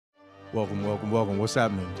Welcome, welcome, welcome. What's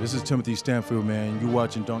happening? This is Timothy Stanfield, man. You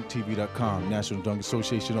watching DunkTV.com, National Dunk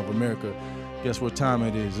Association of America. Guess what time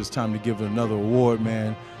it is? It's time to give another award,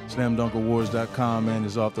 man. SlamDunkAwards.com, man,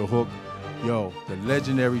 is off the hook. Yo, the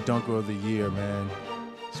legendary dunker of the year, man.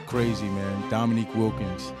 It's crazy, man. Dominique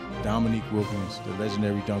Wilkins, the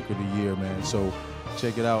legendary dunker of the year, man. So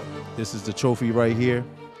check it out. This is the trophy right here.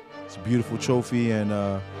 It's a beautiful trophy, and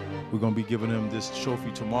we're going to be giving him this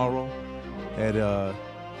trophy tomorrow at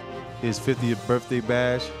his 50th birthday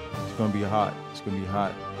bash. It's gonna be hot. It's gonna be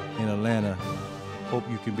hot in Atlanta. Hope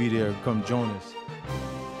you can be there. Come join us.